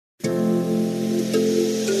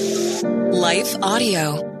Life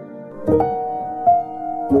Audio.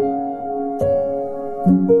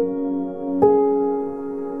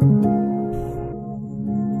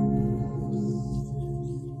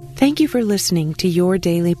 Thank you for listening to Your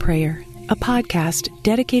Daily Prayer, a podcast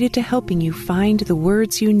dedicated to helping you find the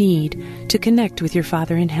words you need to connect with your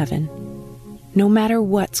Father in heaven. No matter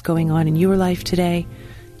what's going on in your life today,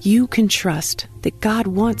 you can trust that God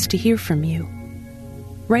wants to hear from you.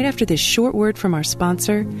 Right after this short word from our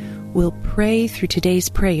sponsor, we'll pray through today's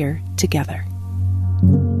prayer together.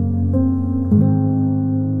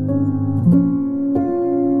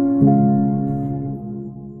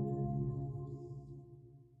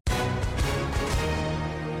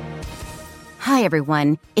 Hi,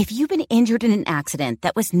 everyone. If you've been injured in an accident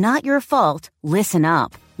that was not your fault, listen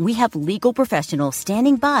up. We have legal professionals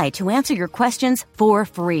standing by to answer your questions for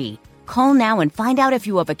free. Call now and find out if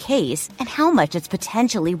you have a case and how much it's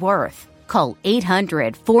potentially worth. Call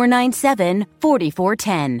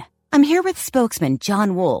 800-497-4410. I'm here with spokesman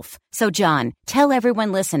John Wolf. So, John, tell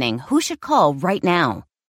everyone listening who should call right now.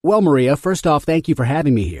 Well, Maria, first off, thank you for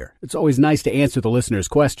having me here. It's always nice to answer the listeners'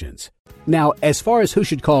 questions. Now, as far as who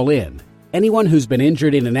should call in, anyone who's been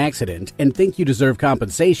injured in an accident and think you deserve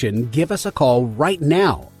compensation, give us a call right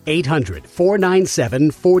now.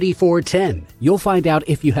 800-497-4410. You'll find out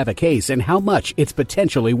if you have a case and how much it's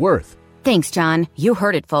potentially worth. Thanks, John. You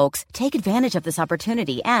heard it, folks. Take advantage of this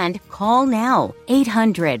opportunity and call now.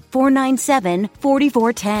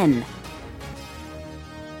 800-497-4410.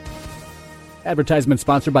 Advertisement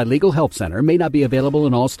sponsored by Legal Help Center. May not be available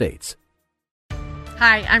in all states.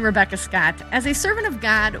 Hi, I'm Rebecca Scott. As a servant of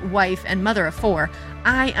God, wife, and mother of four,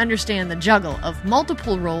 I understand the juggle of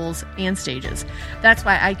multiple roles and stages. That's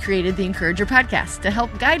why I created the Encourager podcast to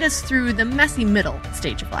help guide us through the messy middle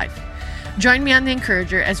stage of life. Join me on the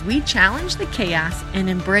Encourager as we challenge the chaos and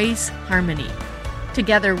embrace harmony.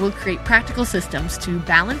 Together, we'll create practical systems to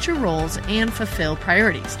balance your roles and fulfill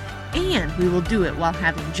priorities. And we will do it while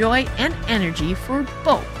having joy and energy for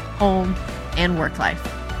both home and work life.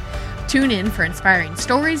 Tune in for inspiring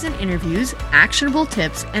stories and interviews, actionable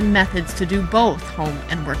tips, and methods to do both home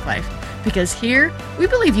and work life. Because here, we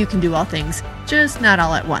believe you can do all things, just not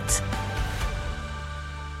all at once.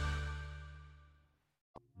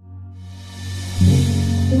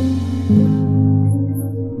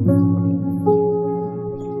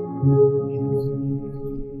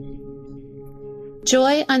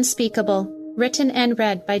 Joy Unspeakable, written and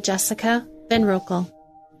read by Jessica Van Rokel.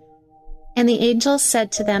 And the angel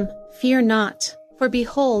said to them, "Fear not, for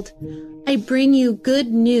behold, I bring you good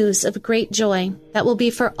news of great joy that will be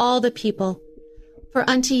for all the people. For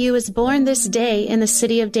unto you is born this day in the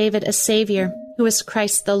city of David a Savior, who is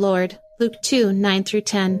Christ the Lord." Luke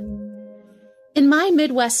 2:9-10. In my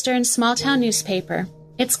Midwestern small-town newspaper,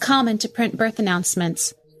 it's common to print birth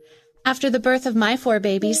announcements. After the birth of my four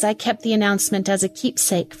babies, I kept the announcement as a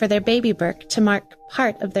keepsake for their baby book to mark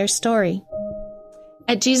part of their story.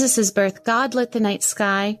 At Jesus' birth, God lit the night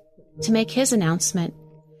sky to make his announcement.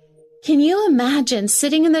 Can you imagine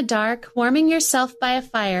sitting in the dark, warming yourself by a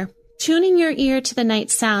fire, tuning your ear to the night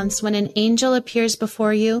sounds when an angel appears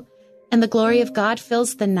before you and the glory of God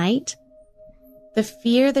fills the night? The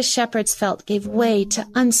fear the shepherds felt gave way to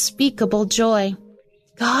unspeakable joy.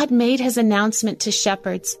 God made his announcement to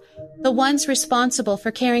shepherds, the ones responsible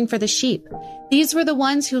for caring for the sheep. These were the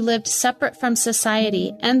ones who lived separate from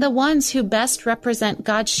society and the ones who best represent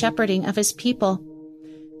God's shepherding of his people.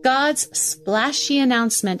 God's splashy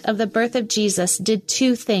announcement of the birth of Jesus did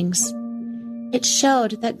two things. It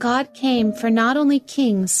showed that God came for not only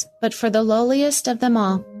kings, but for the lowliest of them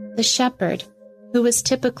all, the shepherd, who was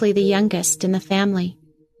typically the youngest in the family.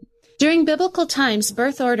 During biblical times,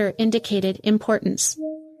 birth order indicated importance.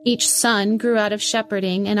 Each son grew out of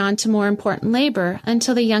shepherding and on to more important labor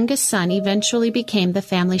until the youngest son eventually became the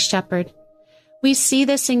family shepherd. We see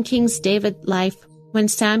this in King David's life when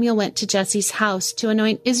Samuel went to Jesse's house to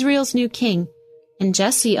anoint Israel's new king, and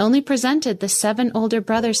Jesse only presented the 7 older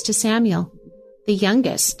brothers to Samuel. The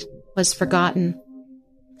youngest was forgotten.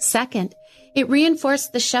 Second, it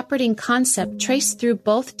reinforced the shepherding concept traced through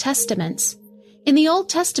both testaments. In the Old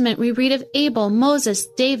Testament, we read of Abel, Moses,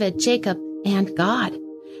 David, Jacob, and God.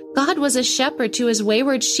 God was a shepherd to his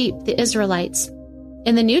wayward sheep, the Israelites.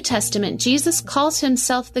 In the New Testament, Jesus calls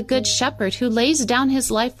himself the Good Shepherd who lays down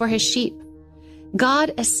his life for his sheep.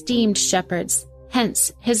 God esteemed shepherds,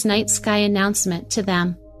 hence his night sky announcement to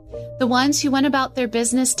them. The ones who went about their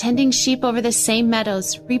business tending sheep over the same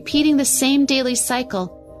meadows, repeating the same daily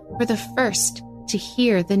cycle, were the first to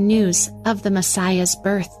hear the news of the Messiah's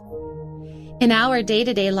birth. In our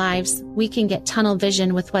day-to-day lives, we can get tunnel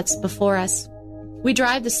vision with what's before us. We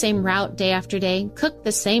drive the same route day after day, cook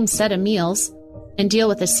the same set of meals, and deal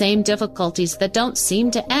with the same difficulties that don't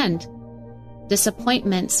seem to end.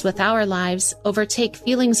 Disappointments with our lives overtake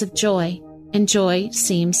feelings of joy, and joy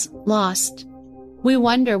seems lost. We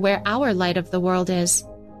wonder where our light of the world is,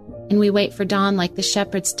 and we wait for dawn like the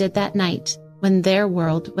shepherds did that night when their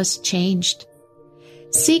world was changed.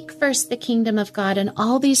 Seek first the kingdom of God, and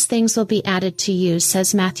all these things will be added to you,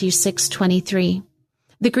 says Matthew 6:23.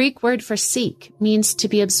 The Greek word for seek means to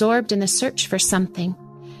be absorbed in the search for something.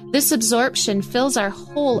 This absorption fills our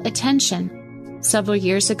whole attention. Several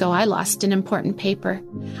years ago, I lost an important paper.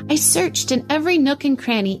 I searched in every nook and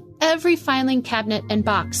cranny, every filing cabinet and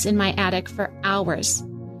box in my attic for hours.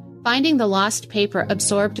 Finding the lost paper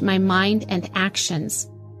absorbed my mind and actions.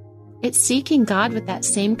 It's seeking God with that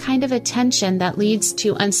same kind of attention that leads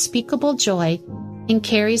to unspeakable joy and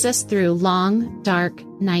carries us through long, dark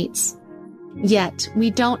nights. Yet, we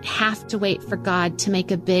don't have to wait for God to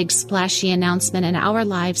make a big, splashy announcement in our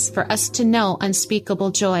lives for us to know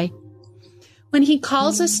unspeakable joy. When He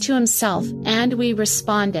calls us to Himself and we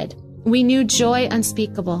responded, we knew joy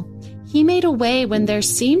unspeakable. He made a way when there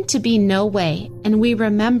seemed to be no way, and we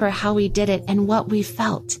remember how He did it and what we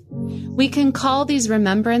felt. We can call these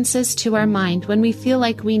remembrances to our mind when we feel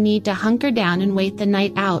like we need to hunker down and wait the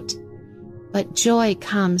night out. But joy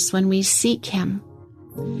comes when we seek Him.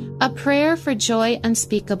 A prayer for joy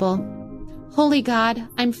unspeakable. Holy God,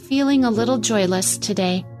 I'm feeling a little joyless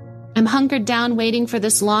today. I'm hunkered down waiting for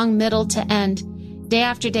this long middle to end. Day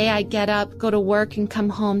after day I get up, go to work, and come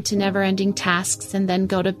home to never-ending tasks and then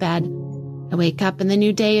go to bed. I wake up and the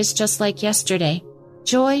new day is just like yesterday.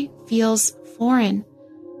 Joy feels foreign.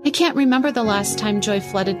 I can't remember the last time joy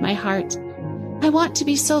flooded my heart. I want to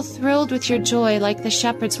be so thrilled with your joy like the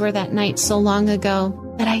shepherds were that night so long ago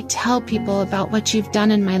that I tell people about what you've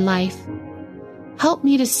done in my life. Help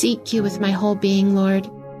me to seek you with my whole being, Lord.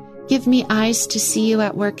 Give me eyes to see you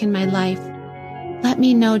at work in my life. Let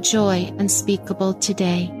me know joy unspeakable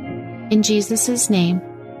today. In Jesus' name,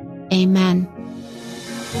 amen.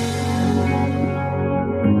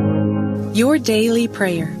 Your Daily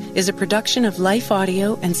Prayer is a production of Life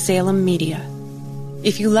Audio and Salem Media.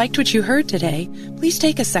 If you liked what you heard today, please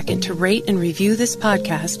take a second to rate and review this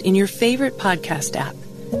podcast in your favorite podcast app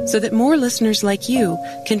so that more listeners like you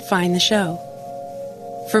can find the show.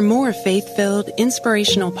 For more faith-filled,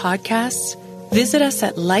 inspirational podcasts, visit us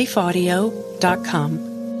at lifeaudio.com.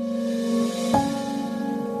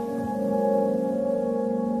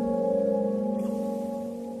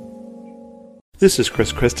 This is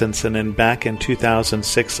Chris Christensen, and back in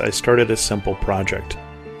 2006 I started a simple project.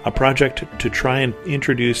 A project to try and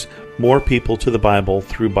introduce more people to the Bible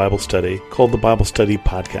through Bible study called the Bible Study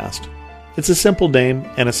Podcast. It's a simple name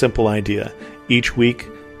and a simple idea. Each week,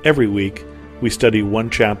 every week, we study one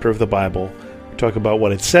chapter of the Bible, talk about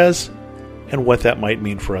what it says, and what that might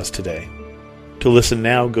mean for us today. To listen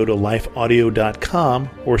now, go to lifeaudio.com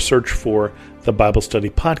or search for the Bible Study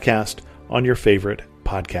Podcast on your favorite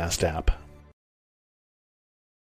podcast app.